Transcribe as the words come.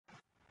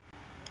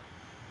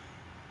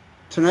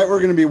Tonight we're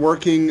going to be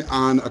working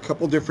on a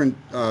couple different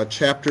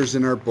chapters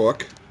in our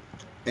book.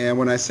 And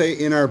when I say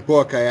in our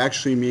book, I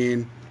actually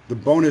mean the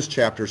bonus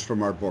chapters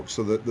from our book.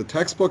 So the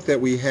textbook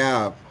that we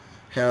have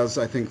has,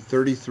 I think,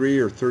 33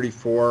 or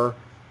 34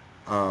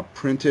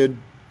 printed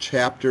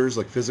chapters,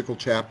 like physical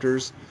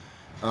chapters.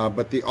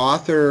 But the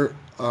author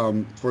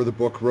for the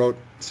book wrote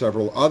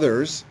several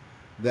others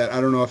that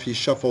I don't know if he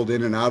shuffled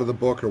in and out of the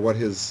book or what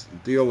his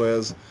deal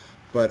is.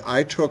 But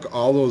I took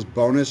all those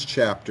bonus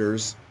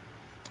chapters,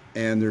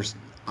 and there's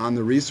on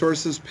the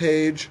resources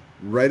page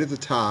right at the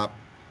top.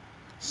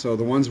 So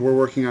the ones we're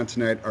working on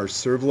tonight are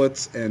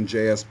Servlets and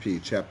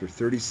JSP, chapter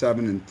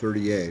 37 and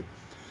 38.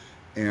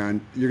 And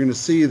you're going to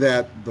see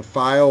that the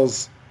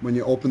files, when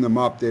you open them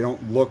up, they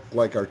don't look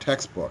like our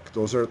textbook.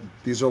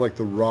 These are like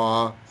the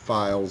raw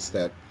files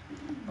that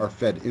are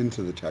fed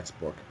into the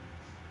textbook.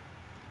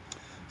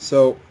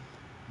 So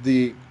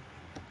the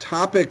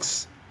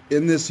topics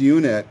in this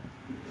unit,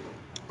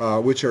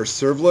 which are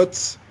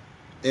servlets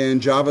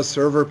and Java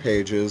server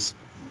pages,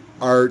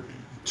 are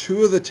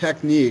two of the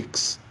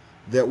techniques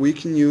that we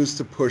can use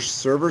to push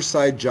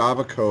server-side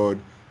Java code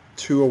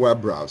to a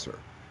web browser.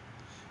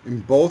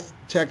 And both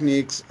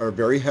techniques are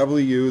very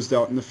heavily used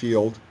out in the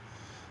field.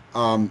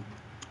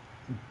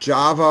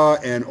 Java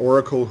and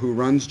Oracle, who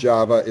runs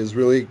Java, is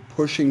really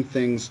pushing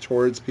things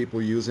towards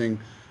people using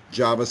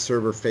Java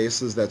server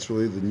faces. That's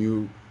really the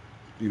new,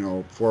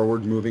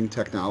 forward-moving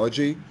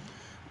technology.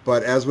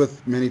 But as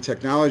with many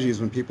technologies,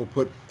 when people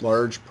put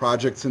large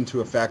projects into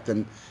effect,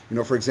 and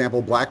for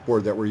example,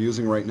 Blackboard that we're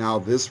using right now,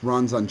 this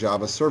runs on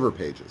Java server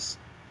pages.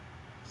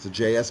 It's a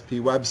JSP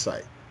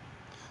website.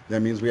 That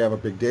means we have a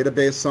big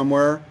database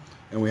somewhere,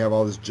 and we have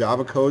all this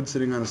Java code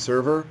sitting on a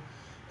server,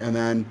 and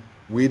then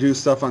we do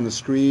stuff on the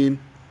screen,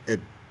 it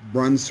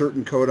runs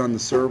certain code on the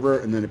server,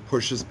 and then it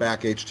pushes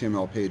back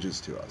HTML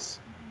pages to us.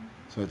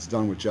 So it's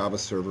done with Java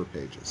server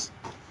pages.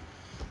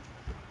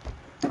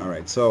 All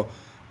right, so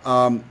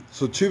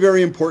two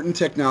very important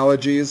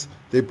technologies.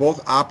 They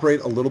both operate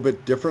a little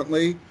bit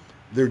differently.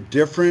 They're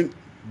different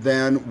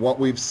than what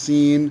we've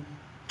seen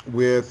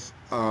with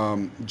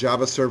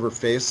Java server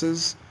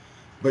faces,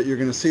 but you're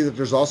going to see that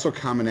there's also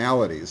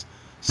commonalities.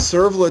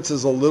 Servlets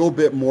is a little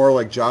bit more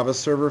like Java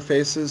server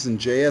faces, and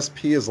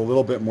JSP is a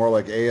little bit more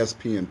like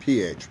ASP and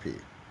PHP.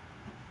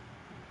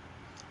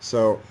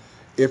 So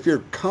if you're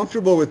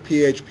comfortable with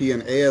PHP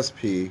and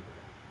ASP,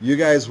 you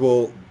guys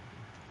will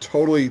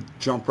totally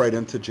jump right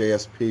into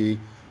JSP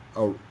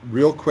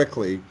real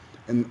quickly.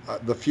 And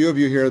the few of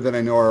you here that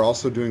I know are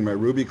also doing my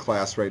Ruby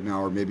class right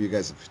now, or maybe you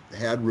guys have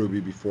had Ruby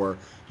before,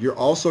 you're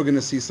also going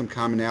to see some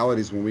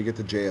commonalities when we get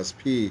to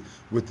JSP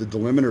with the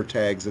delimiter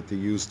tags that they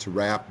use to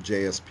wrap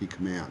JSP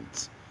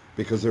commands,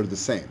 because they're the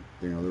same.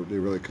 They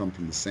really come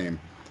from the same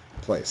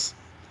place.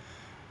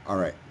 All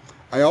right.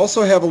 I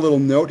also have a little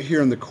note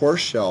here in the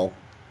course shell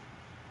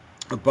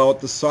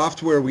about the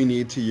software we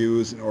need to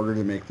use in order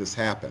to make this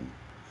happen.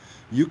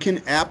 You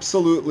can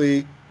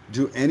absolutely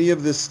do any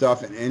of this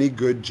stuff in any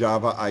good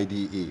Java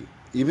IDE,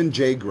 even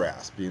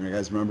JGrasp. You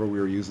guys remember we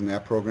were using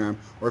that program?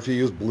 Or if you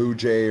use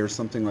BlueJ or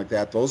something like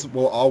that, those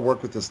will all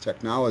work with this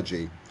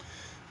technology.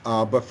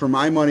 But for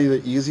my money,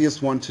 the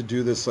easiest one to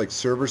do this like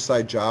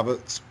server-side Java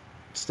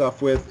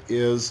stuff with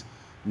is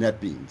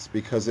NetBeans,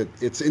 because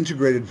it's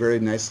integrated very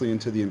nicely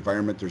into the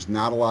environment. There's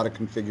not a lot of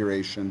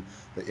configuration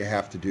that you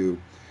have to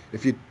do.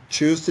 If you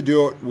choose to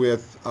do it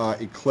with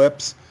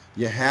Eclipse,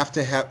 you have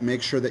to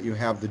make sure that you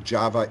have the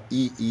Java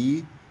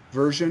EE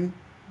version,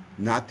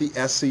 not the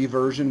SE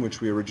version, which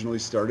we originally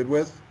started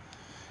with.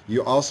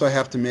 You also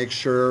have to make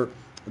sure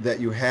that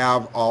you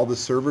have all the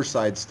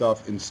server-side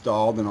stuff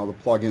installed and all the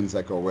plugins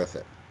that go with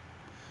it.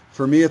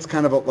 For me, it's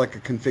kind of like a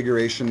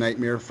configuration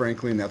nightmare,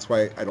 frankly, and that's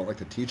why I don't like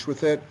to teach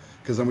with it,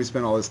 because then we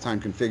spend all this time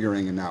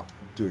configuring and not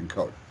doing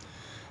code.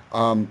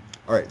 All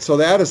right, so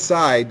that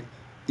aside,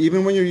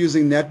 even when you're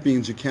using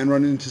NetBeans, you can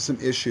run into some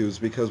issues,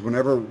 because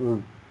whenever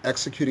we're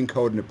executing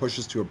code and it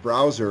pushes to a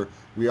browser,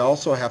 we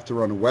also have to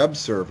run a web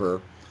server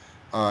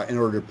in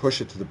order to push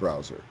it to the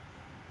browser.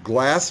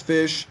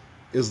 Glassfish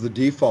is the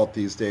default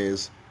these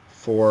days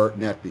for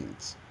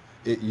NetBeans.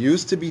 It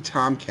used to be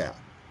Tomcat.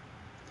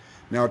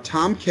 Now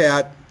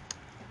Tomcat,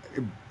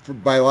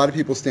 by a lot of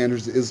people's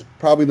standards, is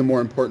probably the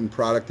more important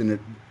product, and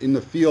in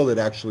the field it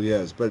actually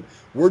is. But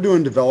we're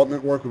doing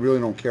development work. We really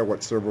don't care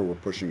what server we're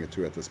pushing it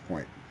to at this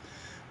point.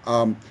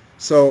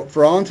 So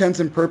for all intents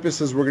and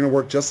purposes, we're going to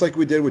work just like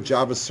we did with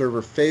Java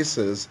server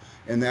faces,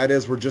 and that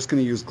is we're just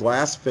going to use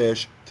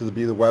Glassfish to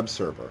be the web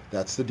server.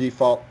 That's the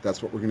default.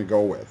 That's what we're going to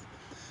go with.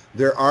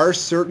 There are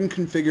certain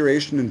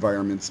configuration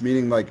environments,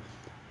 meaning like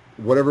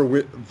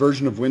whatever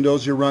version of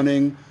Windows you're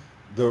running,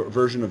 the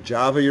version of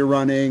Java you're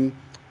running,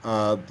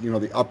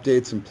 the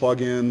updates and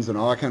plugins and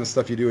all that kind of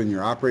stuff you do in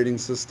your operating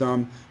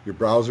system, your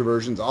browser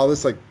versions, all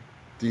this, like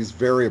these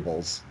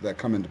variables that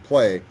come into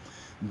play,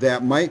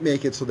 that might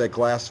make it so that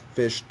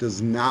Glassfish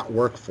does not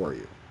work for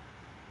you.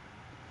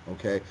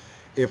 Okay?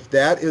 If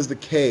that is the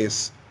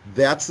case,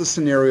 that's the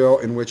scenario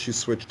in which you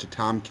switch to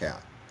Tomcat.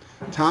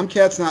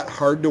 Tomcat's not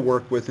hard to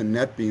work with in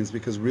NetBeans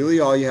because really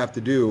all you have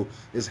to do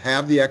is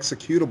have the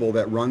executable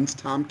that runs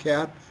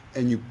Tomcat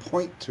and you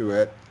point to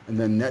it, and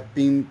then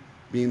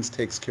NetBeans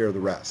takes care of the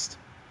rest.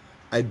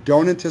 I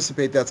don't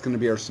anticipate that's going to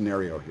be our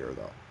scenario here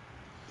though.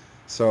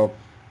 So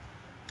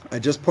I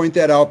just point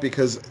that out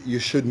because you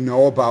should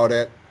know about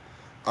it.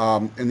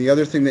 And the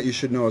other thing that you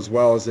should know as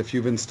well is if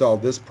you've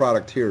installed this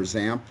product here,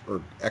 XAMPP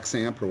or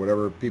XAMPP or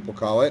whatever people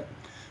call it,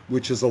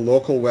 which is a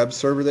local web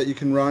server that you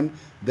can run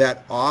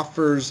that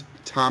offers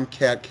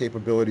Tomcat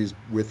capabilities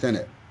within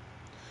it.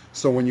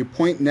 So when you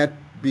point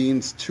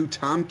NetBeans to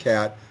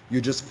Tomcat,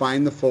 you just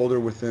find the folder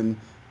within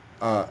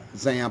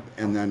XAMPP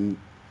and then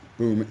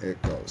boom,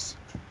 it goes.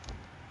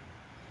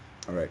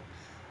 All right.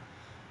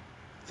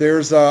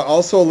 There's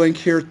also a link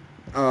here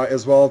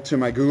as well to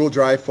my Google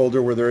Drive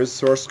folder where there is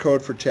source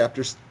code for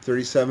chapters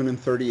 37 and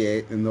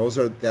 38, and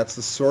that's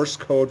the source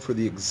code for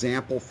the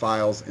example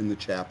files in the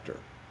chapter.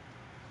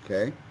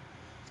 Okay.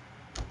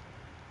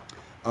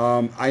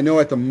 I know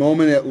at the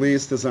moment, at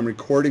least, as I'm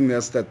recording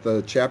this, that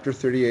the chapter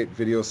 38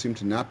 video seemed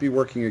to not be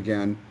working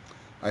again.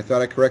 I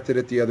thought I corrected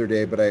it the other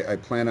day, but I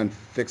plan on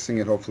fixing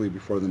it hopefully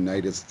before the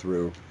night is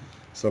through.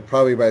 So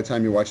probably by the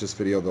time you watch this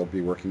video, they'll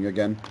be working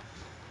again.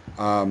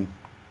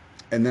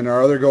 And then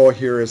our other goal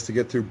here is to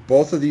get through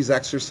both of these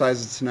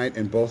exercises tonight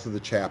and both of the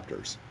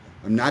chapters.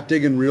 I'm not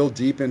digging real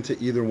deep into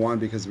either one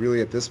because really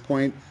at this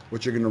point,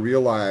 what you're going to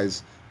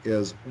realize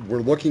is we're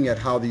looking at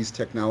how these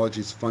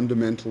technologies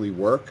fundamentally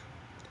work.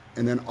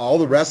 And then all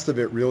the rest of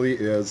it really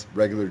is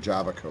regular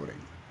Java coding.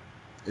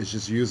 It's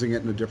just using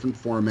it in a different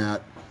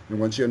format. And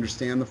once you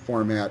understand the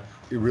format,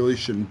 it really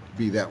shouldn't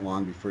be that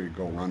long before you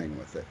go running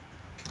with it.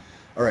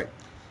 All right,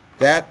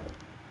 that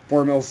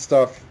formal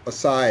stuff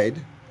aside,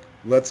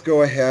 let's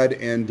go ahead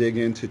and dig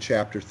into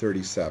chapter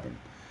 37.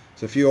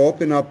 So if you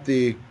open up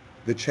the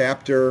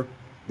chapter,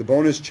 the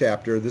bonus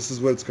chapter, this is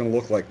what it's going to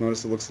look like.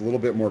 Notice it looks a little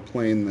bit more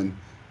plain than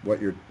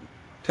what your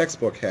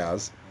textbook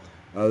has.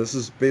 This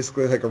is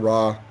basically like a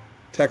raw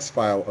text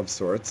file of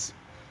sorts.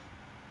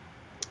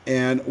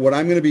 And what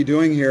I'm going to be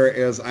doing here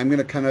is I'm going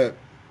to kind of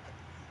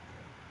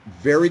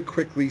very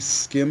quickly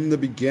skim the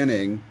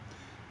beginning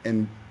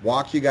and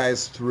walk you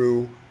guys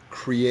through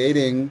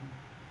creating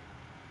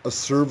a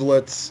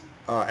servlets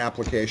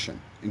application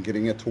and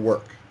getting it to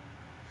work.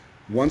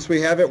 Once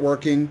we have it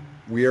working,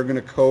 we are going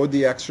to code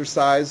the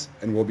exercise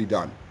and we'll be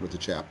done with the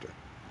chapter.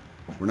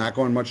 We're not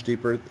going much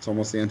deeper. It's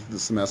almost the end of the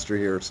semester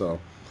here. So,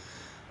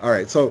 all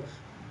right. So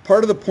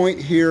part of the point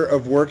here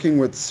of working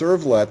with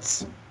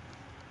servlets,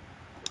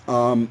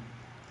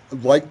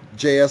 like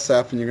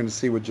JSF, and you're going to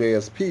see with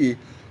JSP,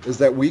 is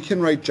that we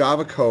can write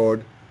Java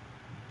code.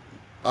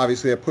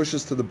 Obviously, that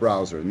pushes to the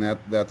browser, and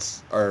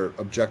that's our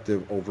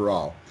objective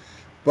overall.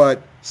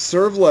 But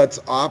servlets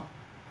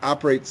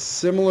operate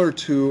similar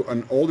to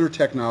an older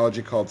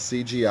technology called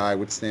CGI,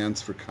 which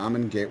stands for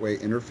Common Gateway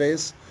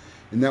Interface.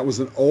 And that was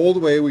an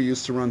old way we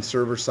used to run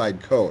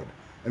server-side code.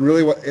 And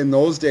really, in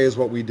those days,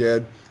 what we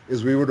did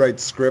is we would write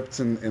scripts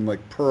in like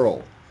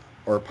Perl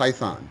or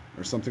Python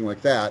or something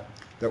like that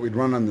we'd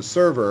run on the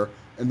server,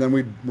 and then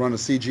we'd run a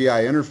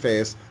CGI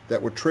interface that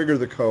would trigger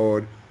the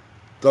code,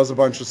 does a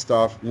bunch of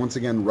stuff, once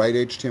again write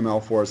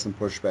HTML for us and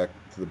push back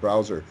to the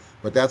browser.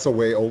 But that's a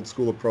way old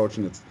school approach,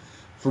 and it's,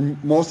 for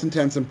most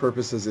intents and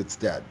purposes, it's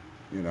dead.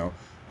 You know,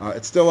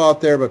 it's still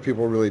out there, but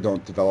people really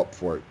don't develop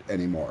for it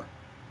anymore.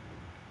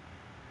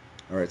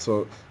 All right,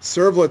 so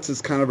servlets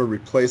is kind of a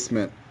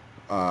replacement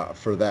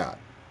for that.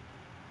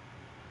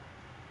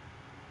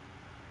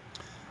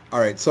 All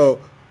right, so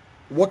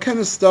what kind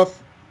of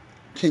stuff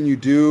can you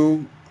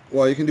do?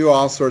 Well, you can do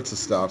all sorts of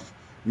stuff.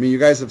 I mean, you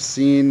guys have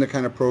seen the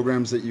kind of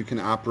programs that you can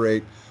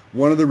operate.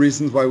 One of the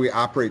reasons why we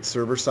operate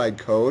server-side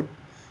code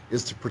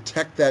is to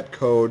protect that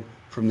code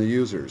from the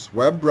users.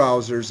 Web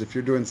browsers, if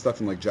you're doing stuff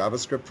in like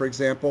JavaScript, for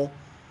example,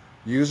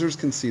 users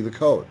can see the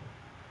code,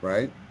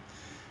 right?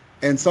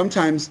 And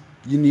sometimes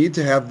you need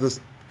to have this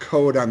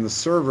code on the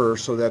server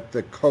so that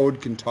the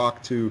code can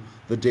talk to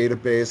the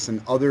database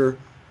and other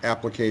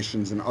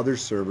applications and other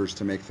servers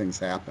to make things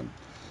happen.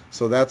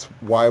 So that's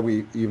why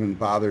we even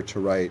bother to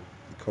write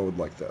code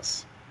like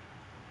this.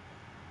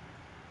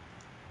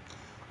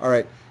 All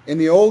right, in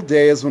the old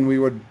days when we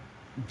would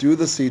do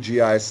the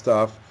CGI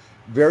stuff,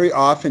 very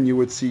often you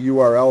would see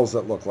URLs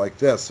that look like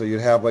this. So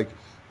you'd have like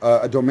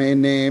a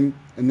domain name,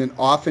 and then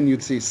often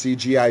you'd see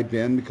CGI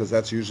bin because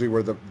that's usually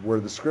where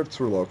the scripts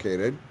were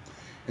located.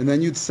 And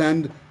then you'd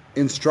send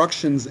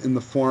instructions in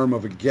the form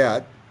of a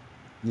GET.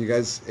 You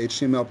guys,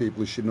 HTML people,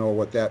 you should know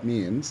what that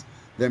means.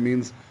 That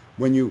means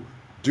when you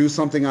do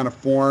something on a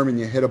form and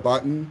you hit a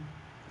button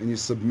and you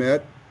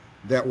submit,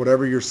 that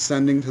whatever you're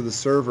sending to the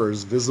server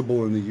is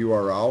visible in the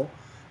URL.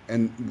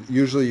 And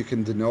usually you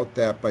can denote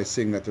that by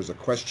seeing that there's a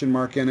question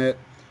mark in it,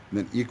 and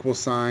then equal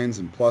signs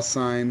and plus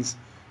signs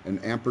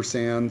and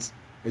ampersands.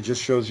 It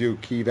just shows you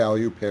key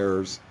value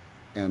pairs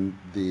and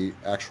the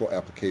actual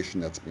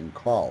application that's being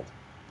called.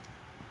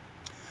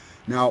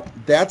 Now,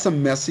 that's a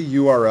messy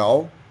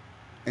URL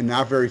and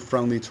not very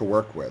friendly to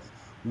work with.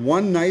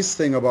 One nice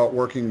thing about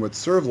working with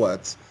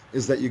servlets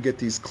is that you get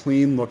these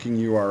clean looking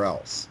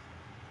URLs.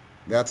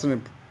 That's an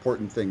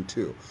important thing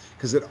too,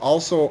 because it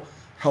also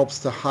helps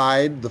to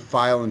hide the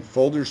file and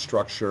folder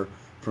structure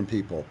from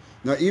people.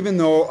 Now, even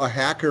though a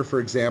hacker, for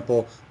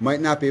example,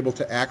 might not be able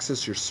to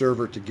access your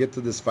server to get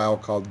to this file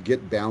called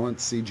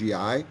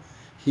getBalanceCGI,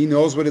 he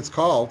knows what it's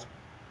called.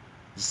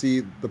 You see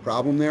the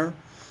problem there?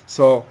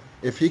 So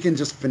if he can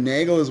just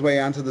finagle his way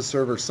onto the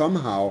server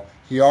somehow,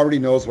 he already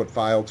knows what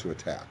file to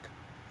attack.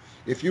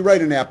 If you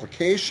write an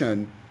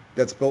application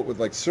that's built with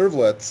like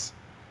servlets,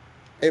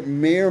 it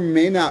may or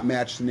may not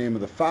match the name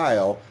of the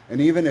file,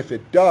 and even if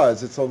it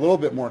does, it's a little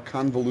bit more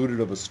convoluted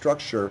of a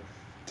structure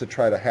to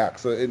try to hack.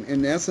 So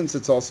in essence,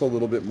 it's also a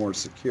little bit more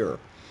secure.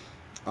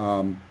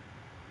 All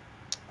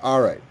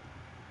right.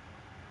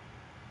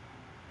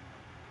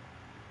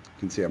 You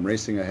can see I'm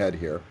racing ahead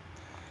here.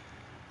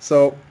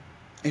 So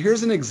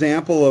here's an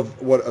example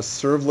of what a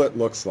servlet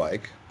looks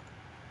like.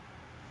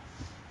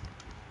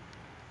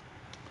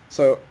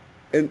 So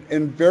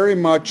in very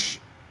much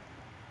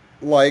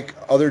like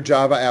other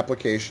Java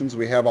applications,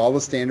 we have all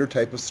the standard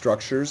type of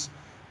structures.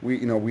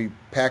 We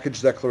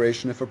package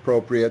declaration if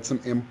appropriate,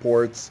 some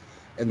imports,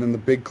 and then the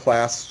big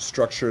class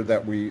structure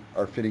that we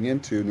are fitting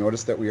into.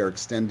 Notice that we are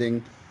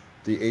extending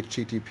the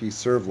HTTP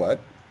servlet.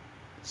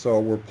 So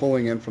we're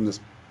pulling in from this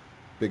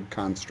big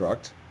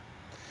construct.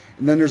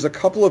 And then there's a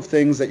couple of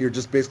things that you're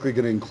just basically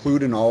going to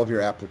include in all of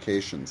your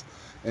applications.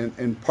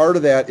 And part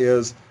of that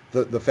is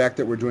the fact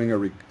that we're doing a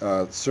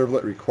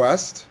servlet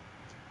request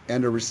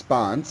and a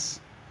response.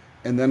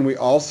 And then we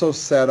also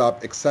set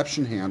up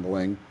exception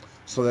handling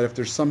so that if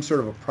there's some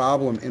sort of a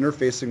problem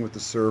interfacing with the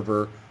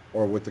server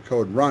or with the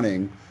code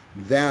running,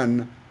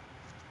 then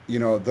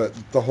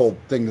the whole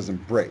thing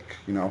doesn't break.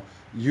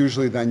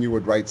 Usually then you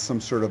would write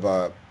some sort of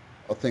a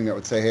thing that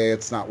would say, hey,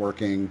 it's not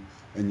working,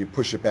 and you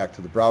push it back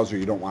to the browser.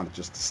 You don't want it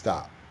just to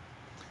stop.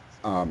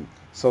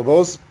 So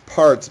those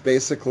parts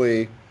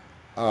basically,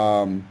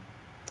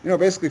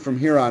 basically from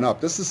here on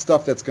up, this is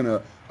stuff that's going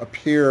to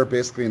appear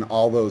basically in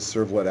all those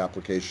servlet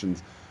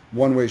applications,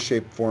 one way,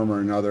 shape, form,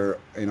 or another.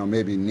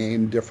 Maybe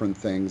name different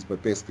things,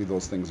 but basically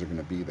those things are going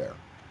to be there.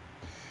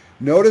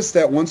 Notice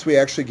that once we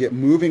actually get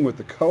moving with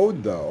the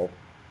code, though,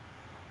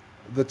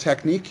 the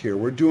technique here,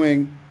 we're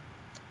doing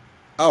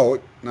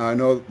out. Now, I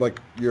know like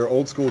your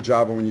old school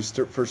Java, when you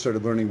first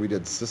started learning, we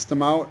did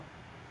system out.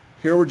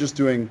 Here we're just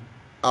doing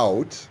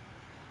out,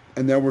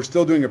 and then we're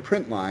still doing a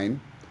print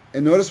line.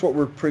 And notice what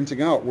we're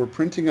printing out. We're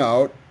printing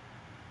out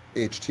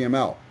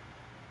HTML.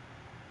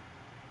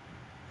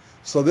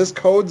 So this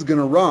code's going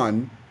to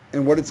run,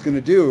 and what it's going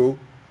to do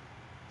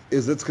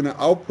is it's going to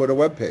output a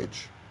web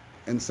page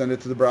and send it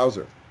to the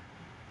browser.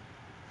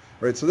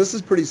 Right? So this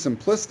is pretty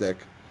simplistic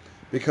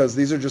because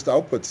these are just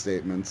output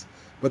statements.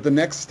 But the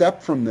next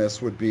step from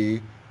this would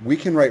be we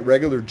can write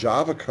regular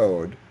Java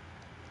code,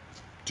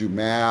 do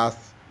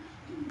math,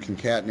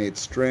 concatenate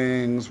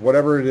strings,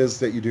 whatever it is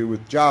that you do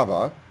with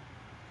Java,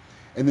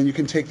 and then you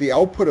can take the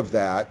output of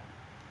that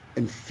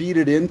and feed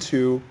it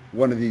into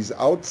one of these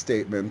out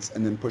statements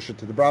and then push it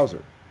to the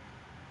browser.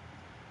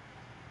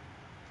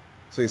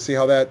 So you see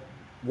how that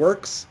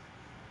works?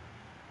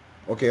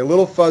 Okay, a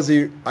little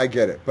fuzzy, I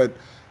get it. But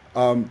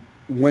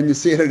when you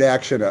see it in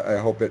action, I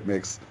hope it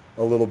makes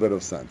a little bit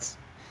of sense.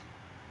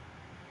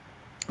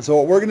 So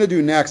what we're going to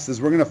do next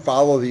is we're going to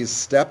follow these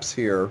steps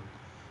here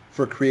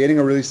for creating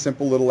a really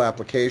simple little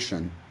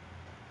application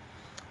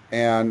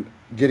and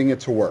getting it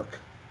to work.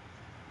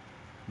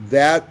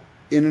 That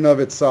in and of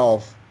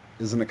itself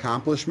is an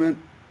accomplishment,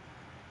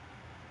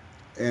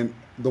 and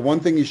the one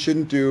thing you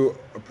shouldn't do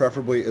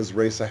preferably is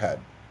race ahead.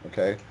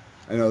 Okay,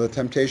 I know the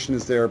temptation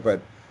is there,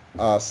 but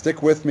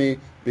stick with me,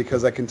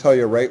 because I can tell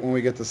you right when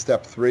we get to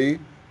step 3,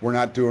 we're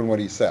not doing what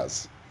he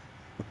says.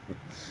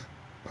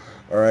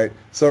 All right,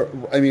 so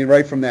I mean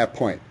right from that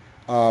point,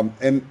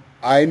 and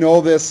I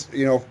know this,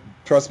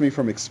 trust me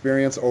from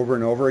experience over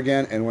and over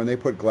again, and when they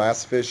put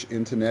Glassfish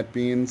into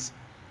NetBeans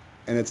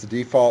and it's a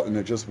default and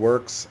it just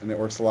works, and it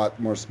works a lot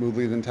more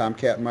smoothly than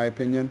Tomcat in my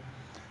opinion,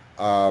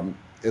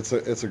 it's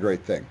a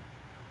great thing.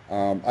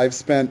 I've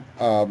spent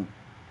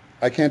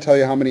I can't tell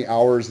you how many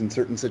hours in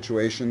certain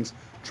situations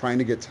trying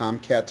to get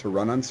Tomcat to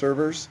run on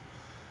servers.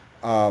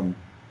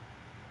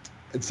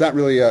 It's not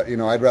really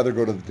I'd rather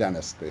go to the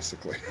dentist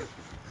basically.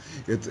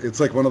 It's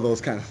like one of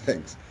those kind of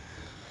things.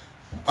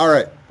 All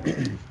right.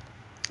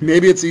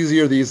 Maybe it's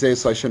easier these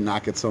days, so I shouldn't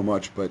knock it so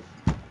much, but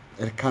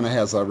it kind of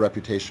has a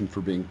reputation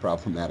for being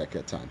problematic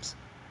at times.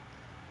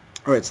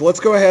 All right, so let's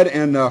go ahead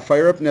and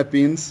fire up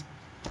NetBeans.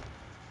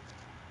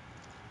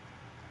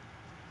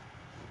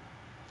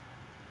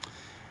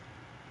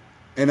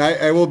 And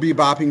I will be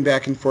bopping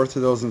back and forth to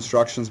those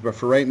instructions, but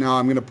for right now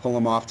I'm going to pull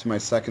them off to my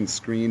second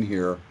screen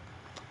here,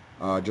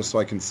 just so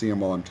I can see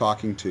them while I'm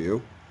talking to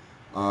you.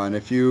 And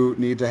if you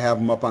need to have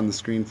them up on the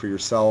screen for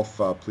yourself,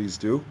 please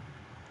do.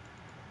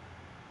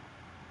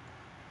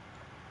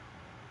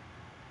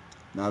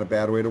 Not a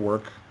bad way to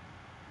work.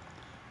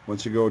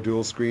 Once you go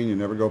dual screen, you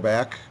never go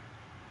back.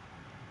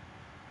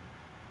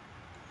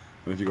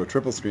 But if you go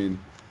triple screen,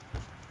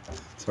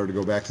 it's hard to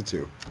go back to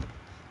 2.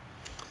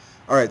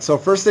 All right, so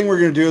first thing we're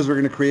going to do is we're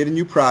going to create a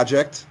new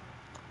project.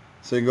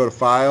 So you can go to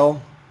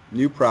File,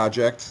 new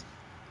project.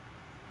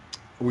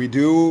 We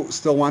do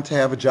still want to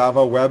have a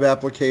Java web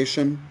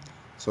application.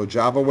 So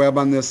Java web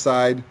on this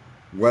side,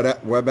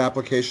 web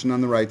application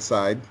on the right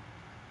side.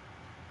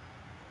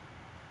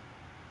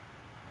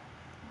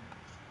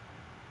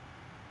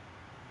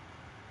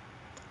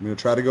 I'm going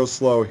to try to go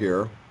slow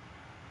here.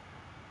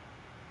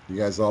 You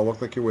guys all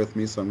look like you're with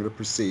me, so I'm going to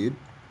proceed.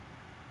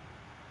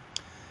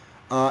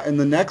 And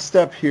the next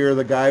step here,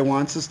 the guy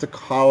wants us to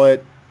call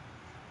it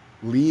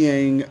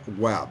Liang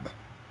Web,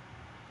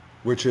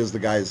 which is the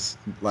guy's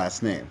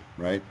last name,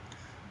 right?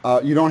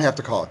 You don't have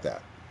to call it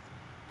that.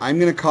 I'm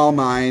going to call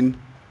mine,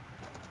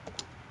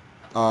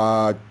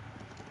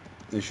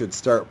 they should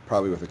start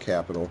probably with a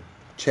capital,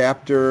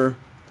 Chapter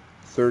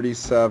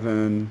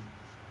 37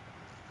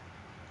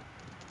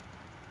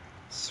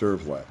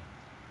 Servlet.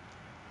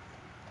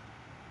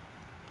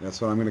 That's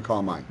what I'm going to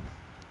call mine.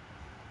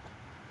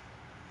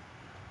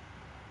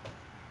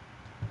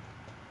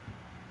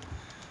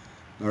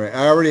 All right,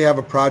 I already have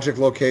a project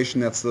location.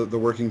 That's the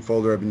working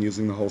folder I've been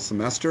using the whole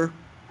semester.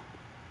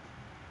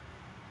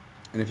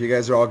 And if you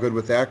guys are all good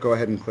with that, go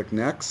ahead and click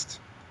Next.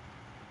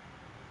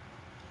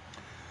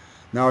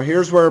 Now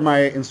here's where my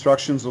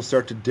instructions will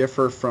start to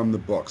differ from the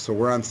book. So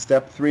we're on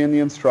step 3 in the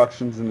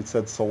instructions, and it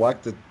said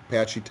select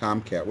Apache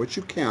Tomcat, which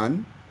you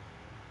can.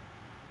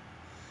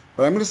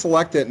 But I'm going to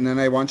select it, and then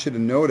I want you to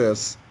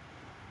notice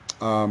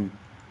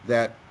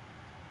that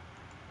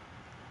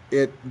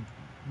it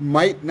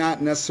might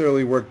not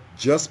necessarily work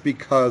just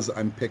because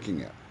I'm picking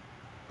it.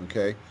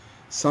 Okay?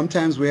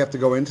 Sometimes we have to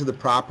go into the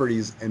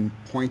properties and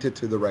point it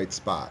to the right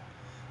spot.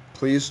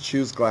 Please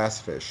choose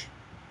Glassfish.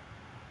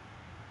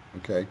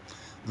 Okay?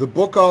 The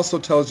book also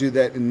tells you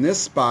that in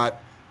this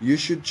spot you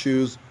should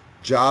choose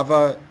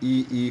Java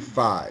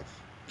EE5.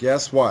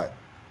 Guess what?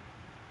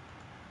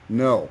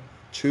 No.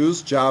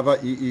 Choose Java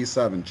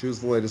EE7. Choose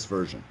the latest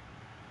version.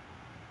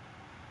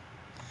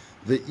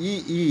 The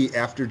EE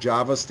after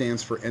Java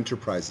stands for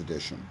Enterprise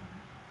Edition.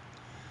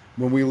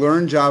 When we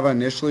learned Java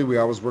initially, we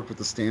always worked with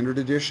the Standard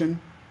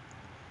Edition,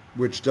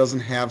 which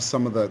doesn't have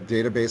some of the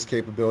database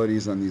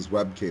capabilities and these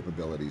web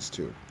capabilities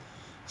too.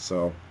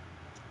 So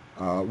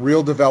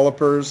real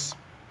developers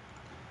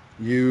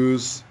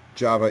use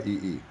Java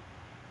EE.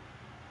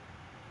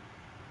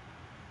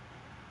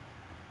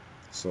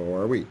 So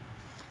are we.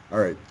 All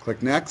right,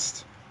 click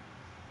Next.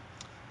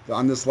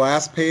 On this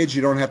last page,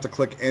 you don't have to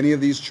click any of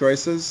these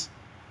choices.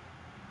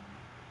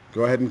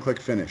 Go ahead and click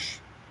Finish.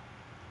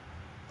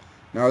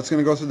 Now it's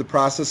going to go through the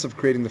process of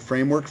creating the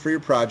framework for your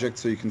project,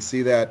 so you can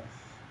see that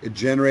it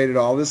generated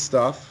all this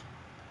stuff.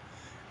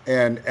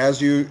 And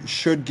as you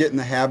should get in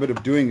the habit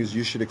of doing is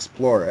you should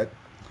explore it.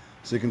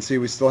 So you can see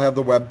we still have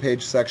the web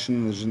page section,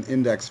 and there's an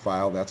index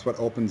file. That's what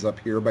opens up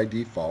here by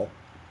default.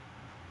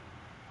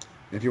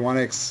 If you want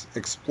to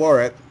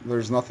explore it,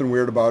 there's nothing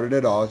weird about it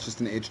at all. It's just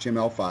an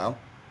HTML file,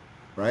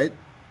 right?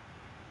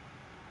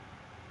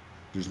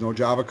 There's no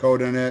Java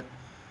code in it,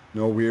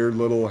 no weird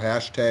little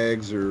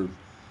hashtags or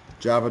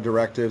Java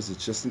directives.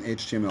 It's just an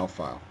HTML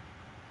file.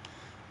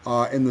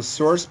 In the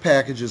source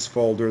packages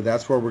folder,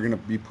 that's where we're going to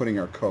be putting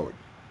our code.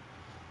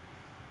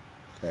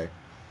 Okay,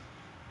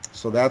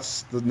 so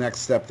that's the next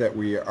step that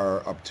we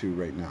are up to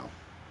right now.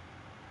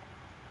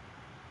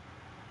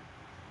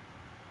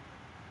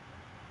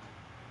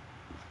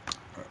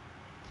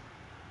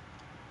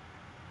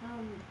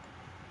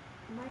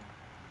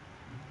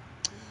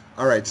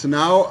 All right, so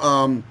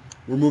now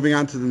we're moving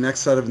on to the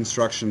next set of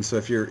instructions. So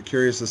if you're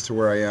curious as to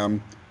where I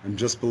am, I'm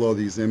just below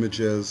these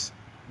images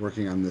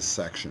working on this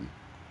section.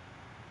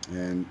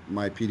 And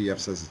my PDF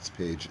says it's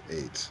page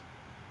 8.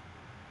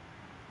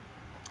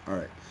 All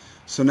right,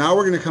 so now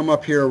we're going to come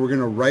up here, we're going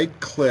to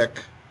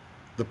right-click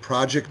the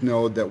project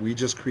node that we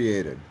just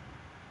created.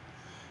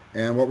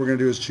 And what we're going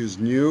to do is choose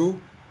New,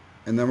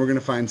 and then we're going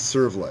to find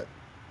Servlet.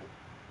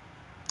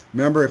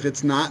 Remember, if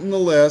it's not in the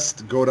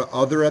list, go to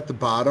Other at the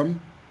bottom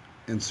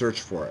and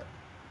search for it.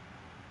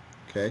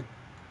 Okay?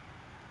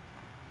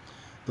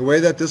 The way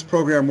that this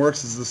program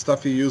works is the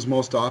stuff you use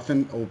most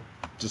often will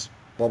just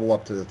bubble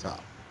up to the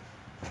top.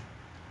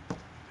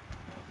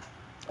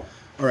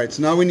 All right,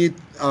 so now we need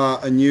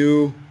a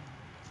new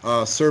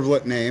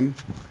servlet name.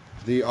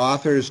 The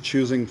author is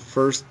choosing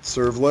First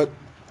Servlet.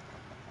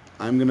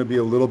 I'm going to be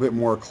a little bit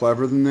more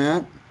clever than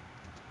that.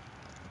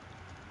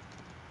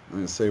 I'm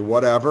going to say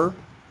whatever.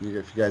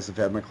 If you guys have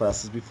had my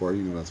classes before,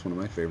 you know that's one of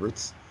my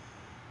favorites.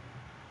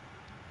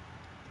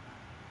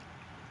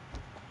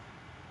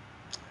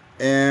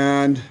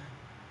 And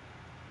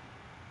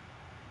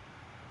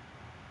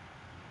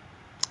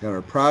got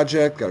our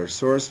project, got our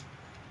source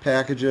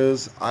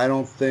packages. I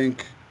don't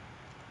think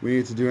we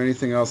need to do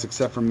anything else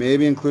except for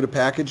maybe include a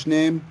package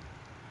name.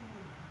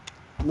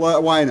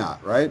 Why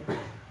not, right?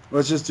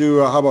 Let's just do,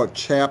 how about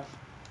chap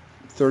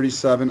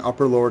 37,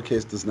 upper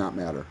lowercase, does not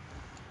matter.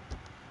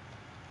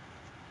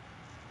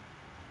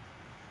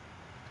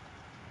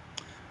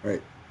 All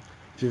right,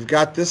 if you've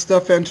got this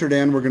stuff entered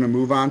in, we're going to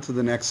move on to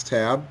the next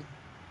tab.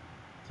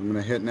 So I'm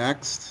going to hit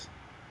Next.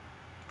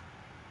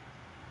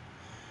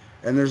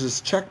 And there's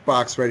this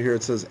checkbox right here.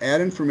 It says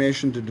Add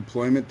information to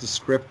deployment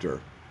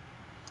descriptor.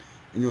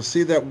 and you'll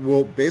see that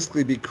we'll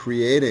basically be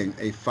creating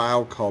a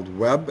file called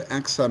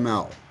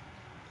web.xml.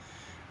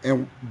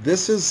 And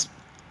this is,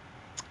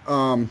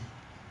 I'm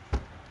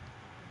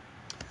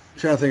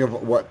trying to think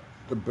of what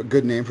a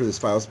good name for this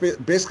file is.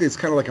 Basically, it's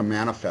kind of like a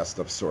manifest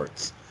of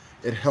sorts.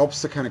 It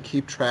helps to kind of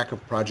keep track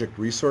of project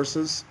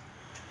resources,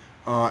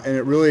 and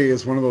it really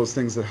is one of those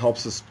things that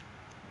helps us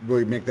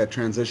really make that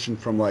transition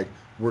from like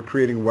we're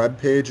creating web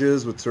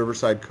pages with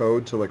server-side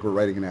code to like we're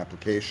writing an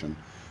application.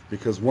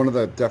 Because one of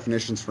the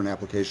definitions for an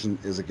application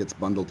is it gets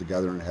bundled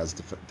together and it has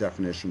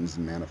definitions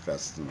and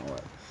manifests and all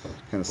that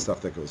kind of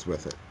stuff that goes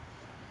with it.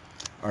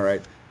 All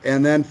right,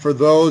 and then for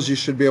those, you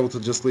should be able to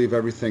just leave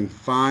everything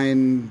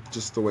fine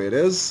just the way it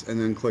is, and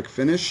then click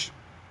Finish,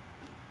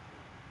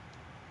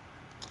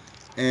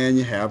 and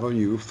you have a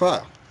new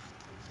file.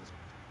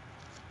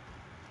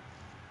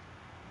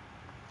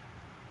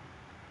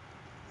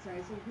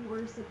 Sorry, so we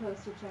were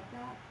supposed to check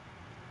that?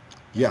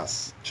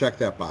 Yes, check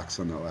that box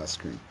on that last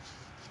screen.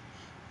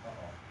 I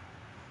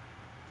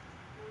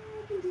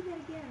can do that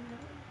again,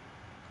 right?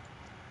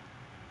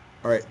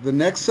 All right, the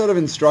next set of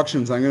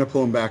instructions, I'm going to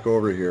pull them back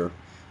over here.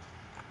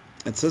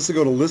 It says to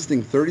go to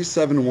listing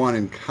 37.1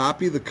 and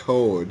copy the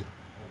code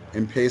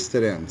and paste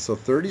it in. So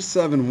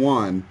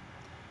 37.1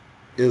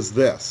 is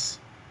this.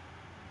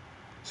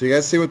 So you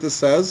guys see what this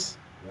says?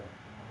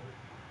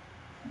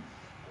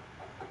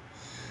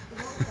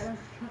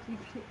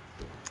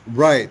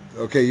 Right.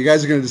 Okay, you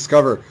guys are going to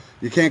discover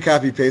you can't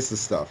copy paste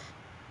this stuff.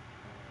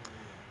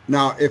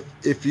 Now,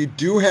 if you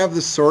do have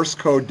the source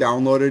code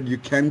downloaded, you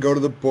can go to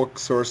the book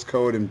source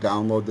code and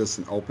download this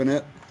and open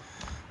it.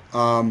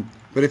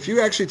 But if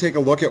you actually take a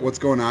look at what's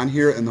going on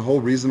here, and the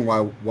whole reason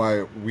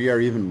why we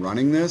are even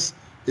running this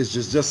is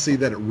just see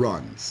that it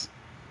runs.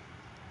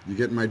 You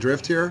get my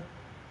drift here?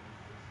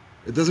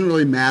 It doesn't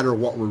really matter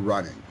what we're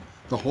running.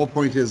 The whole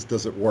point is,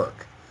 does it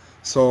work?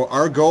 So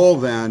our goal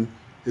then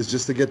is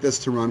just to get this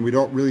to run. We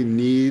don't really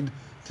need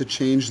to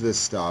change this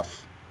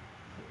stuff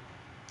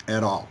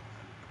at all.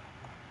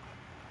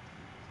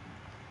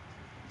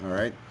 All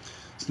right.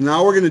 So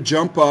now we're going to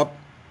jump up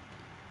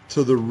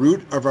to the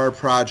root of our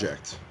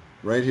project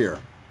right here.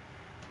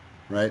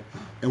 Right?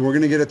 And we're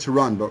going to get it to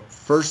run. But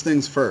first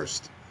things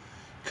first.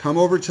 Come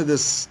over to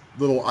this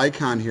little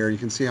icon here. You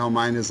can see how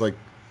mine is like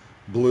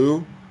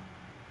blue,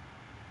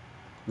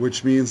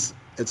 which means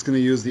it's going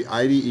to use the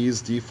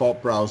IDE's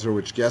default browser,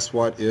 which guess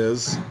what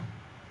is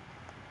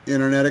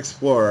Internet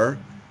Explorer.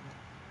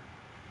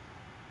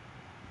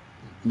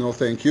 No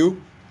thank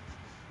you.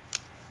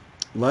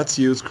 Let's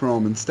use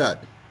Chrome instead,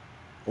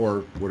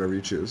 or whatever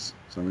you choose.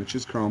 So I'm going to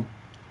choose Chrome.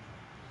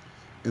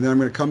 And then I'm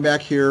going to come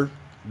back here,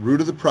 root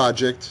of the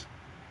project,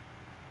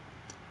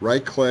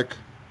 right-click,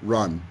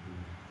 run.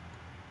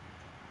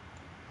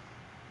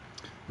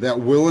 That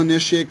will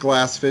initiate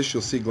Glassfish.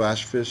 You'll see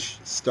Glassfish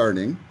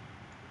starting.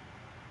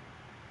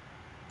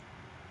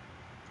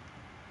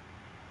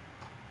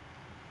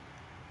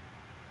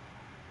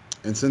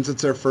 And since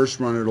it's our first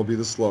run, it'll be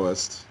the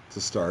slowest to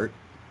start.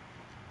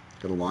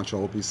 Got to launch a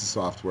whole piece of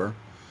software.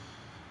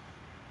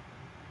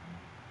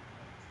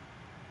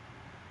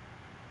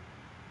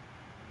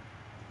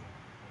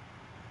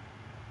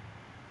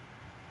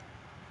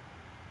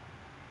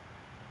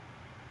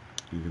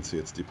 You can see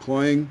it's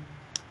deploying.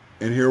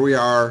 And here we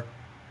are.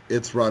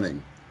 It's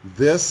running.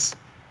 This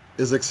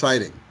is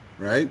exciting,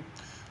 right?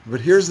 But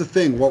here's the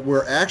thing. What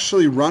we're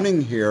actually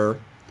running here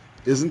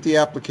isn't the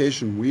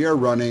application. We are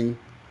running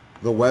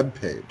the web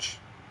page.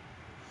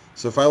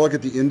 So if I look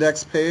at the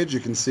index page,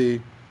 you can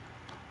see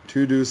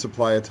to-do,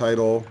 supply a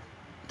title,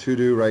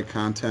 to-do, write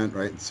content,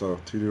 right? So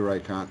to-do,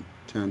 write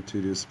content,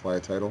 to-do, supply a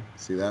title.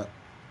 See that?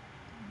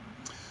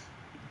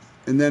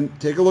 And then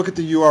take a look at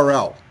the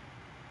URL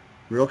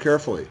real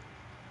carefully.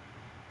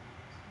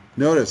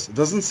 Notice, it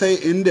doesn't say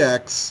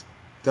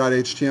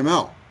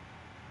index.html.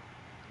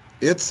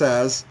 It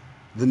says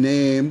the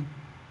name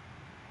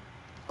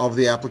of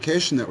the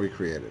application that we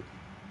created.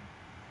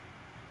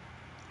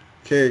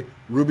 Okay,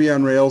 Ruby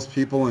on Rails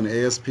people and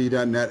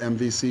ASP.NET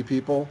MVC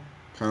people,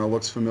 kind of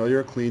looks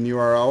familiar, clean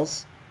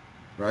URLs,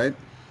 right?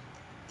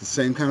 The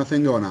same kind of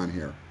thing going on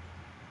here.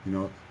 You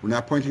know, we're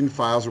not pointing to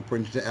files, we're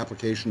pointing to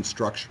application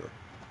structure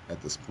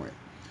at this point.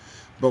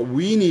 But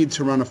we need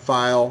to run a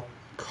file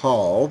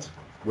called,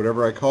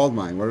 whatever I called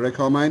mine. What did I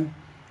call mine?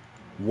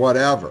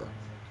 Whatever.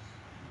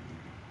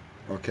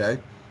 Okay?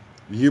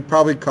 You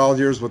probably called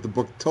yours what the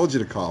book told you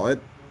to call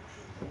it.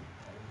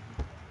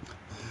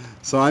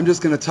 So I'm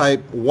just going to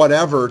type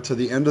whatever to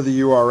the end of the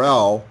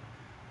URL,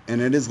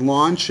 and it is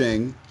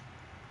launching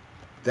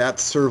that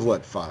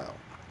servlet file.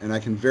 And I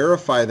can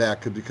verify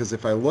that because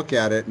if I look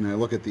at it and I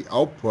look at the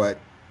output,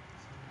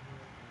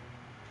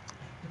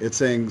 it's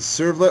saying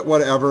servlet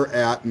whatever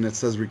at, and it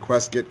says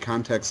request get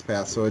context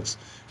path. So it's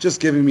just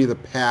giving me the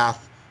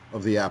path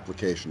of the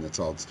application. That's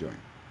all it's doing.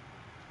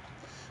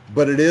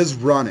 But it is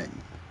running.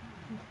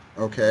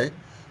 Okay?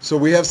 So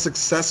we have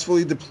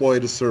successfully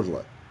deployed a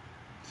servlet.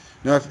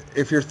 Now,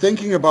 if you're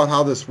thinking about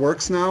how this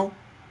works now,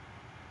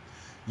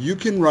 you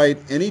can write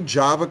any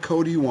Java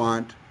code you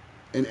want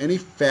in any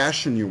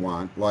fashion you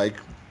want, like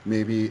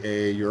maybe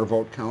a your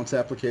vote counts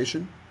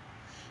application.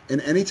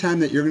 And anytime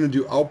that you're going to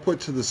do output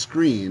to the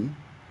screen,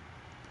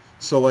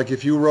 so like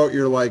if you wrote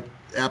your like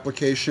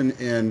application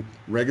in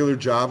regular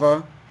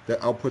Java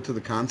that output to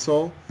the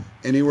console,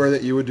 anywhere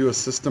that you would do a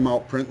system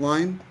out print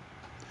line,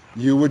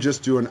 you would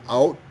just do an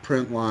out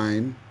print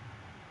line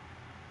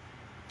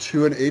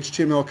to an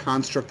HTML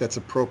construct that's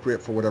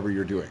appropriate for whatever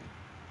you're doing.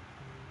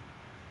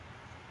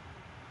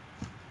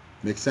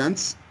 Make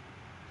sense?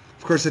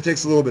 Of course, it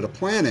takes a little bit of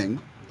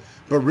planning,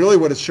 but really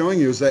what it's showing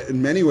you is that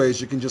in many ways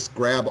you can just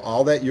grab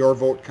all that your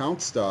vote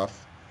count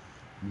stuff,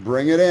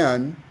 bring it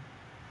in,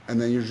 and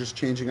then you're just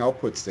changing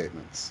output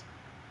statements.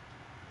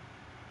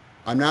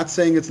 I'm not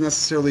saying it's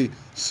necessarily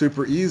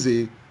super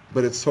easy,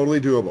 but it's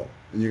totally doable.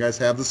 And you guys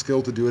have the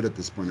skill to do it at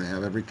this point. I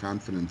have every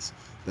confidence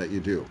that you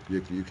do.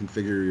 You can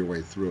figure your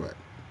way through it.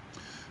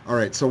 All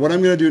right, so what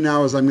I'm going to do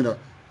now is I'm going to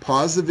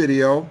pause the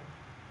video.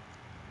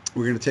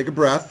 We're going to take a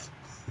breath.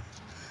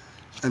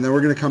 And then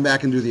we're going to come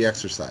back and do the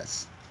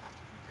exercise.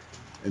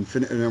 And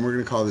then we're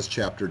going to call this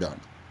chapter done.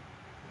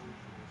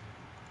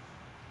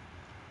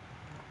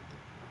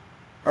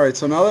 All right,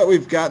 so now that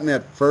we've gotten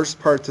that first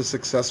part to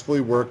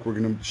successfully work, we're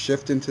going to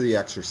shift into the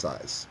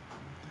exercise.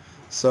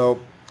 So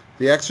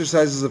the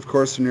exercises, of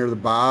course, are near the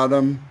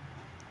bottom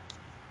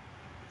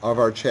of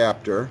our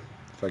chapter,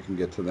 if I can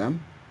get to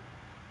them.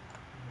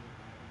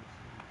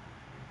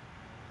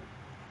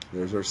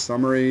 There's our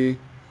summary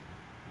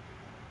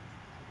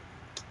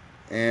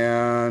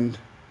and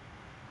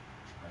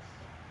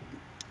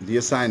the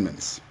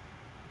assignments.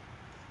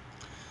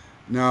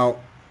 Now,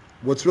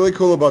 what's really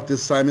cool about the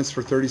assignments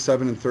for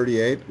 37 and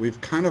 38,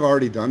 we've kind of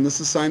already done this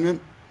assignment.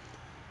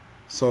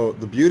 So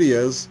the beauty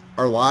is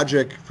our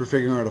logic for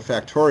figuring out a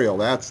factorial,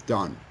 that's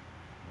done.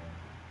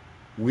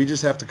 We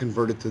just have to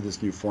convert it to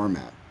this new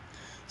format.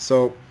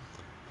 So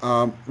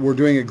we're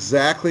doing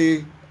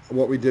exactly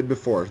what we did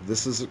before.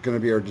 This is going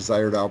to be our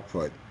desired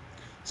output.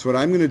 So what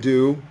I'm going to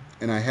do,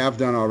 and I have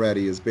done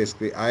already, is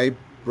basically I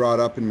brought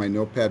up in my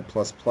Notepad++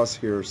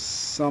 here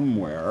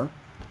somewhere.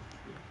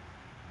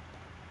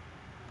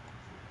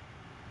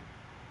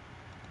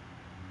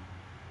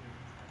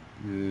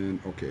 And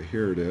okay,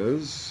 here it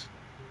is.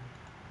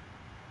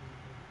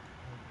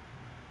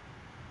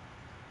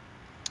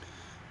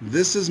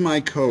 This is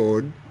my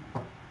code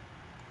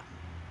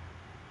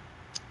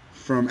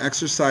from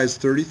exercise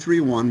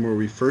 33.1 where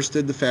we first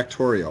did the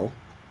factorial.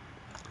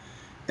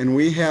 And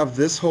we have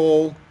this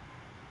whole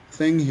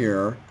thing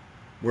here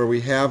where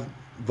we have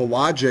the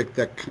logic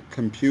that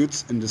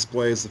computes and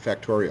displays the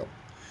factorial.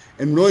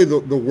 And really the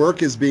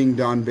work is being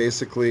done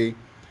basically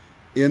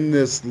in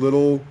this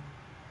little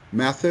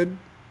method,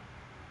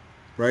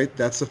 right?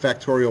 That's the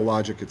factorial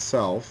logic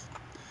itself.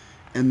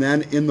 And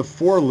then in the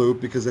for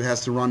loop, because it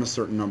has to run a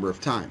certain number of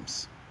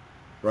times,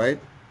 right?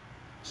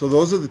 So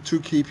those are the two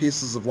key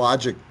pieces of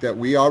logic that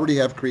we already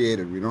have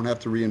created. We don't have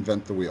to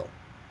reinvent the wheel.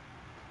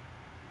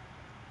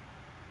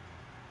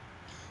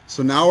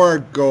 So now our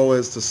goal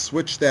is to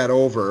switch that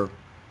over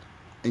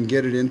and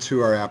get it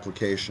into our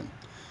application.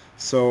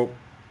 So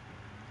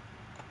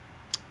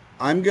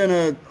I'm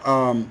going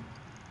to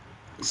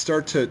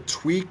start to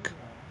tweak,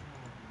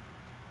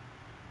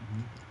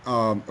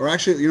 or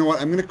actually, you know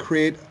what, I'm going to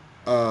create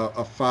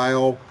a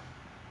file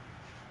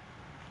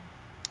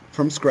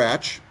from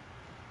scratch.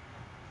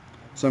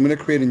 So I'm going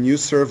to create a new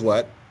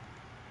servlet.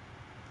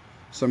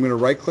 So I'm going to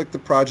right-click the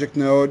project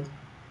node,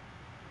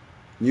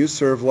 new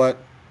servlet,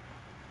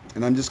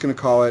 and I'm just going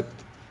to call it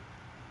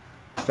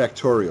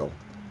factorial.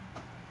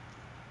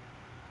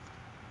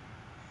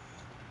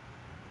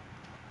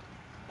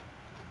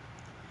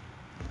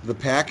 The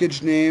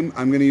package name,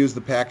 I'm going to use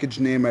the package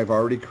name I've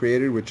already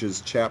created, which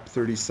is chap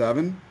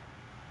 37.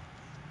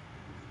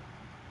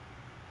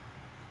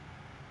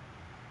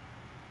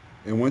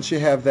 And once you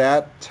have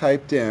that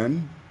typed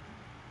in,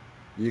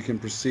 you can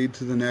proceed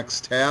to the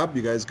next tab.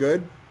 You guys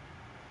good?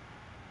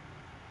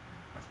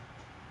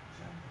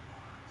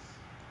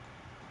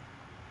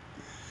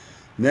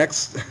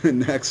 Next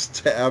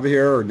tab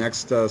here, or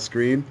next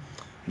screen,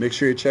 make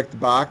sure you check the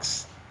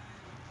box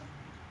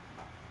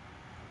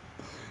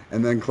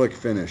and then click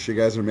finish. You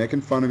guys are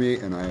making fun of me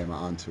and I am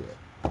on to it.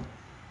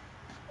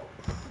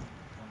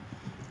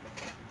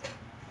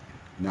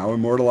 Now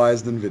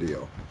immortalized in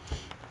video.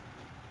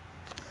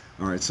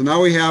 Alright, so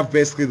now we have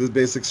basically the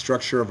basic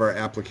structure of our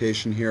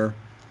application here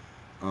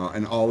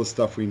and all the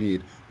stuff we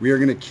need. We are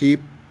going to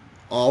keep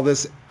all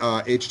this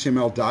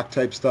HTML doc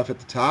type stuff at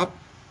the top,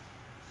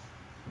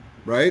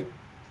 right?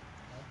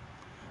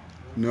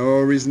 No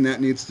reason that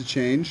needs to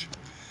change.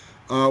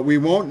 We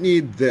won't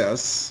need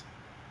this.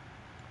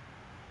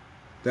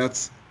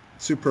 That's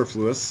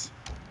superfluous.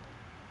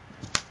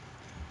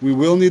 We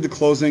will need the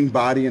closing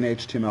body and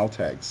HTML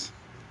tags.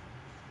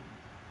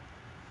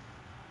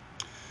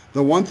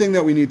 The one thing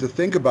that we need to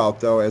think about,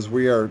 though, as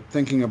we are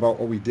thinking about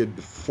what we did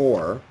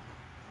before,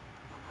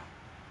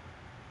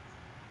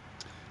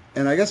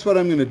 and I guess what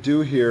I'm going to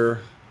do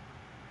here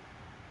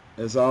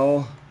is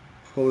I'll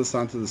pull this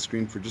onto the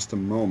screen for just a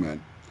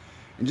moment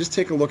and just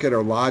take a look at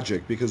our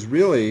logic, because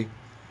really,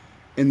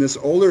 in this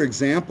older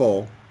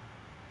example,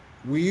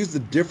 we used a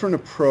different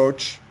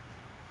approach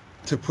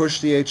to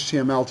push the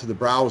HTML to the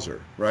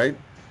browser, right?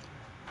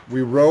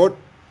 We wrote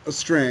a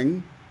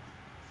string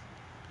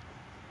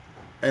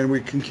and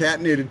we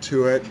concatenated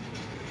to it,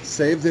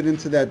 saved it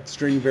into that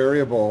string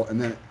variable,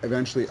 and then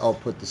eventually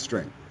output the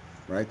string,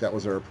 right? That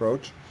was our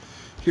approach.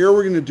 Here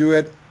we're going to do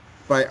it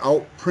by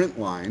out print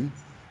line.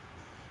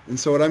 And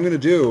so what I'm going to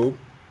do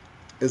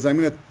is I'm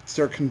going to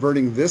start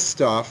converting this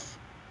stuff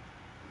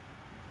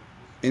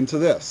into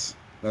this.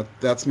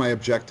 That's my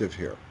objective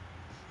here.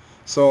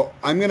 So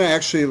I'm going to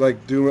actually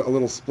like do a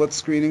little split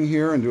screening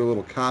here and do a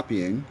little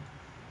copying.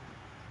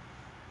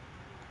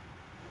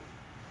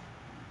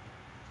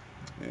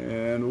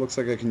 And it looks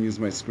like I can use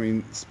my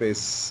screen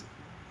space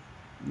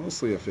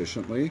mostly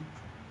efficiently.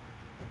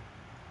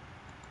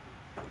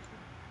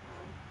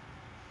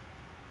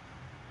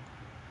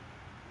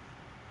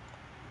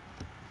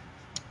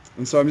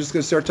 And so I'm just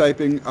going to start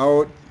typing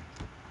out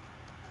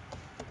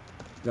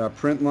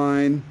print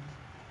line.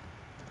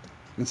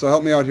 And so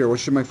help me out here. What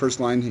should my first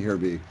line here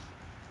be?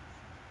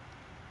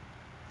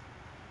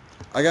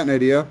 I got an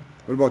idea.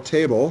 What about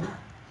table?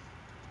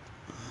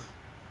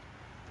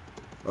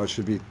 Oh, it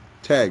should be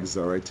tags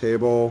though, right?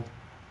 Table.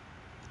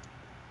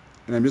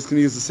 And I'm just going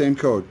to use the same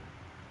code.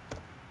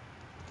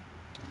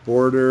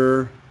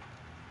 Border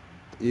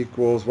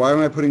equals, why am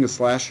I putting a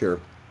slash here?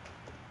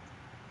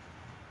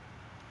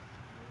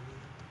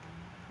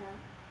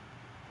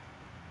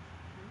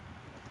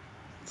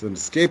 It's an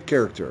escape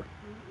character.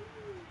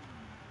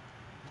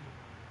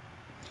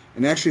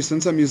 And actually,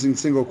 since I'm using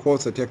single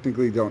quotes, I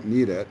technically don't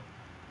need it.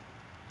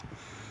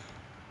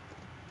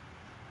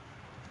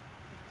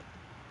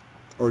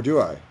 Or do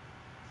I?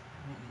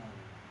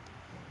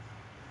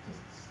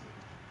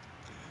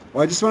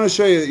 Well, I just want to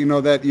show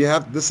you, that you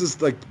have, this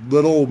is like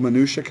little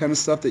minutia kind of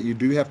stuff that you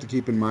do have to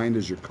keep in mind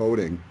as you're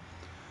coding.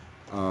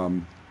 All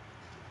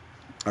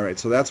right,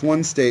 so that's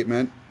one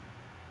statement.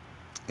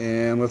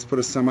 And let's put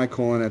a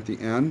semicolon at the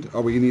end.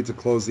 Oh, we need to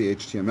close the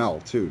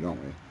HTML too, don't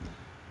we?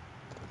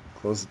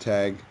 Close the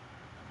tag.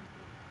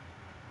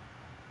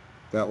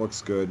 That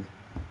looks good.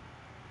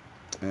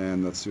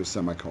 And let's do a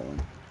semicolon.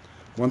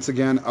 Once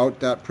again,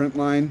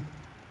 out.println.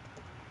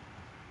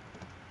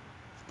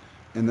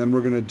 And then we're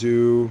going to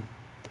do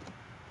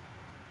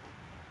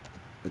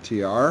a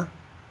tr.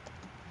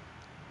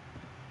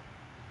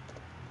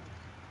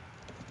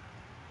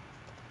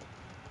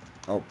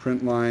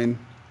 Out.println.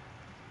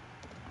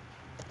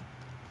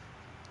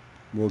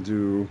 We'll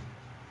do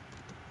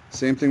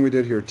same thing we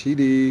did here,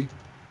 td.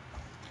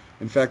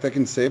 In fact, I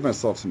can save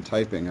myself some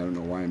typing. I don't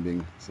know why I'm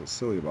being so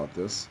silly about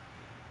this.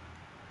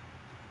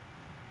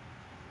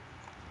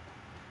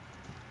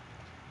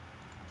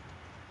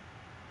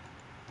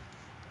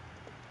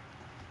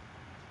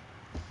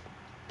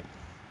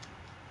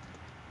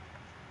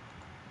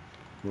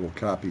 Little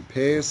copy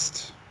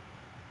paste.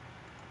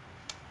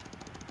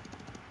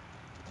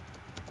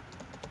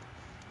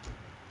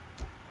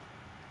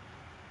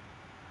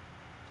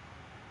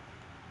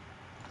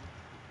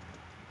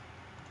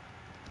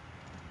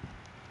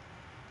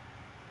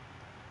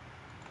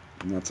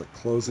 And that's a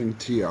closing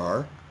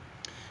TR.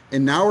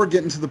 And now we're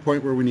getting to the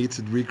point where we need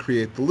to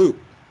recreate the loop,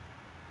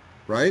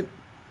 right?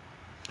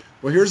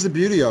 Well, here's the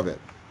beauty of it.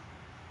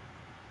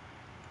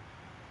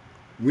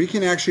 We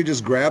can actually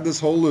just grab this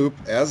whole loop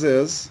as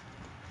is.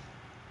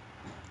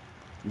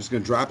 I'm just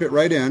going to drop it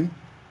right in.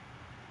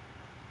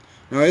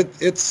 Now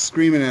it's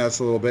screaming at us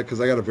a little bit because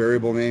I got a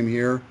variable name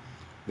here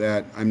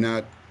that I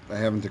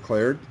haven't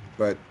declared,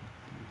 but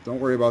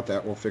don't worry about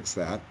that. We'll fix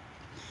that.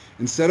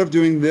 Instead of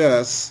doing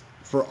this,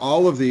 for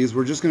all of these,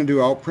 we're just going to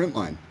do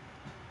out.println.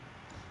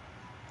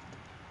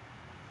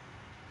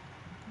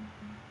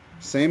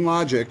 Same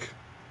logic.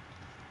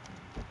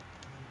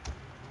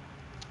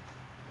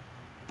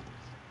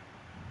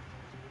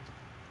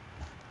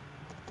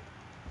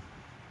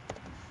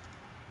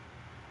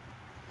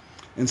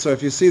 And so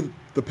if you see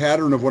the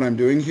pattern of what I'm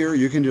doing here,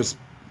 you can just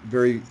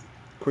very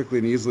quickly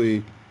and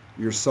easily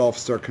yourself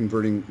start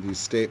converting these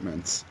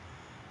statements.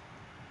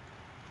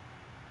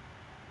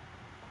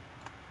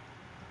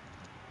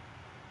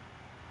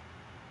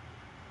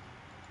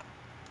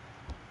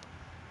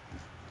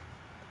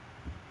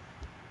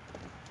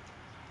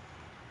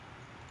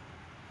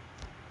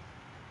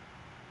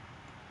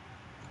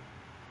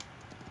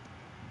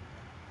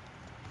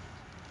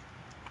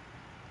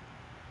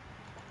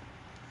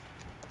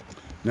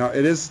 Now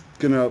it is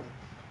going to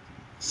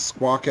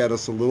squawk at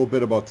us a little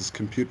bit about this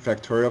compute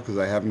factorial because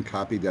I haven't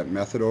copied that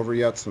method over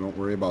yet, so don't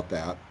worry about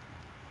that.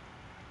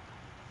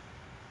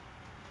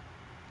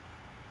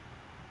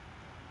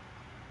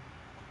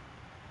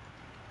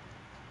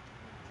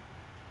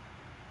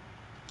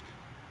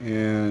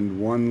 And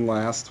one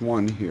last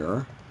one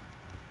here.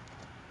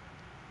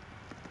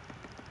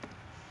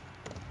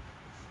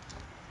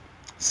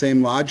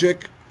 Same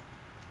logic,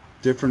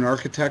 different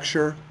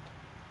architecture.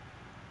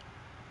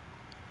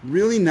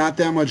 Really not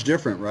that much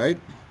different, right?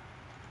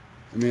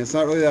 I mean, it's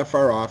not really that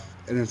far off,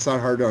 and it's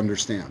not hard to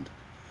understand.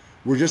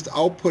 We're just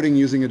outputting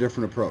using a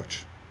different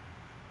approach.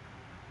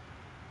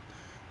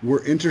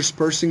 We're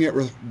interspersing it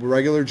with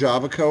regular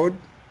Java code,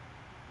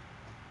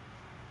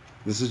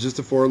 This is just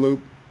a for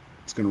loop.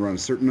 It's going to run a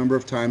certain number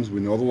of times.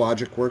 We know the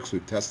logic works.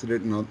 We've tested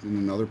it in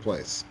another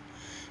place.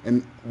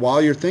 And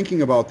while you're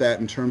thinking about that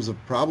in terms of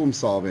problem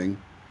solving,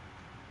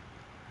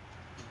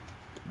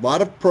 a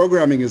lot of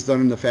programming is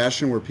done in the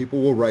fashion where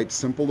people will write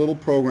simple little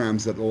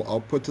programs that will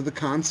output to the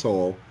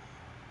console,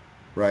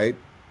 right?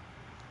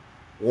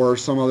 Or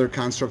some other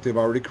construct they've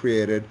already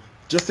created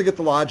just to get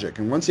the logic.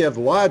 And once you have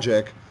the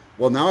logic,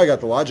 well, now I got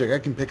the logic. I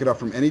can pick it up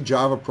from any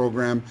Java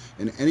program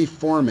in any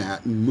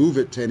format and move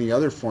it to any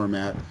other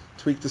format,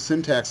 tweak the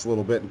syntax a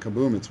little bit, and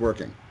kaboom, it's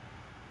working.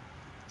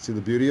 See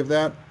the beauty of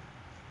that?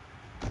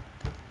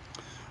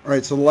 All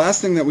right, so the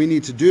last thing that we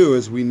need to do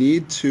is we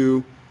need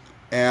to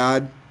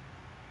add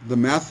the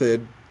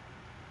method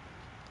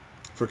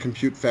for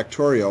compute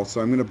factorial. So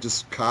I'm going to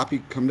just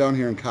come down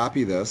here and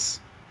copy this.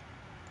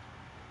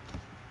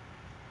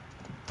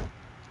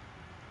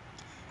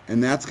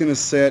 And that's going to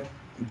sit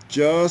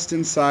just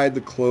inside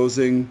the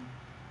closing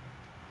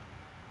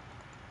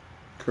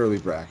curly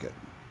bracket.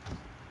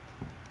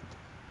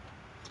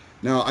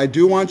 Now, I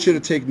do want you to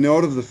take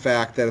note of the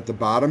fact that at the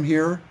bottom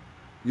here,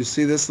 you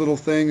see this little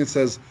thing? It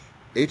says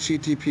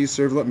HTTP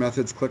servlet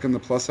methods, click on the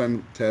plus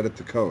sign to edit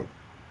the code.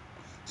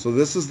 So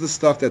this is the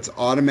stuff that's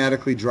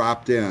automatically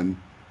dropped in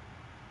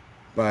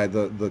by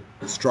the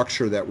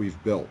structure that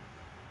we've built.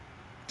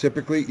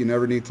 Typically, you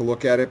never need to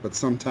look at it, but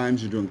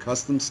sometimes you're doing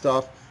custom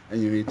stuff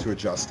and you need to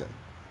adjust it.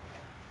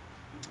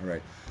 All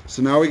right,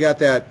 so now we got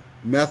that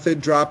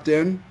method dropped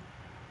in.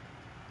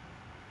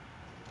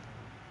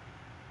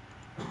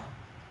 I'm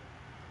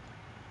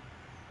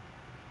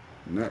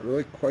not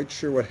really quite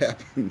sure what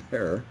happened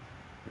there.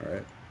 All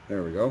right,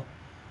 there we go.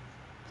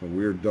 It's a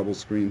weird double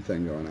screen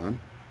thing going on.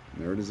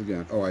 There it is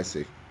again. Oh, I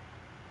see.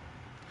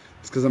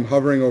 It's because I'm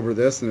hovering over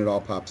this and it all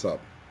pops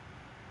up.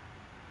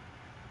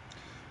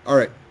 All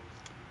right.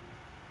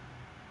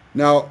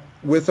 Now,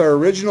 with our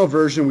original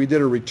version, we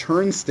did a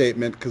return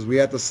statement because we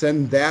had to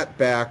send that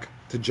back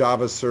to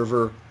Java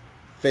server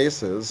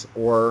faces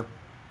or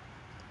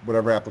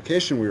whatever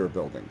application we were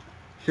building.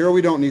 Here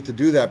we don't need to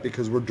do that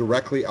because we're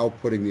directly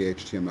outputting the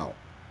HTML.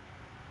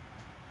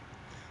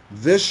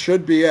 This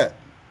should be it.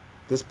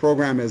 This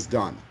program is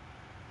done.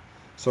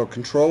 So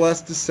Control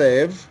S to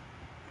save.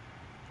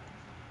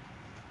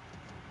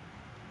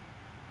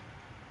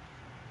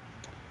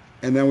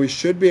 And then we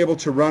should be able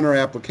to run our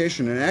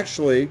application. And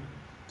actually,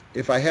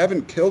 if I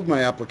haven't killed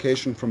my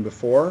application from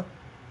before,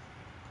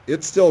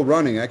 it's still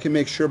running. I can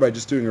make sure by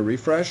just doing a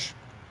refresh.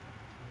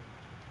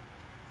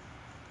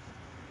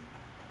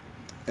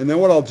 And then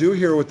what I'll do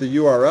here with the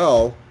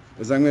URL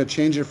is I'm going to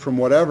change it from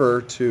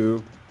whatever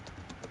to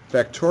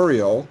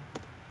factorial,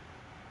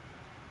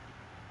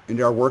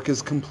 and our work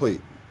is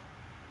complete.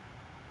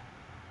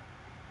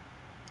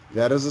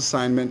 That is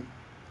assignment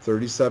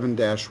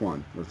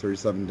 37-1 or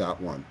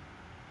 37.1.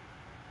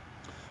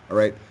 All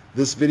right,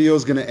 this video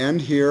is going to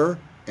end here,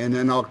 and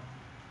then I'll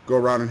go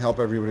around and help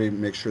everybody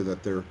make sure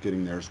that they're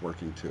getting theirs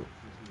working too.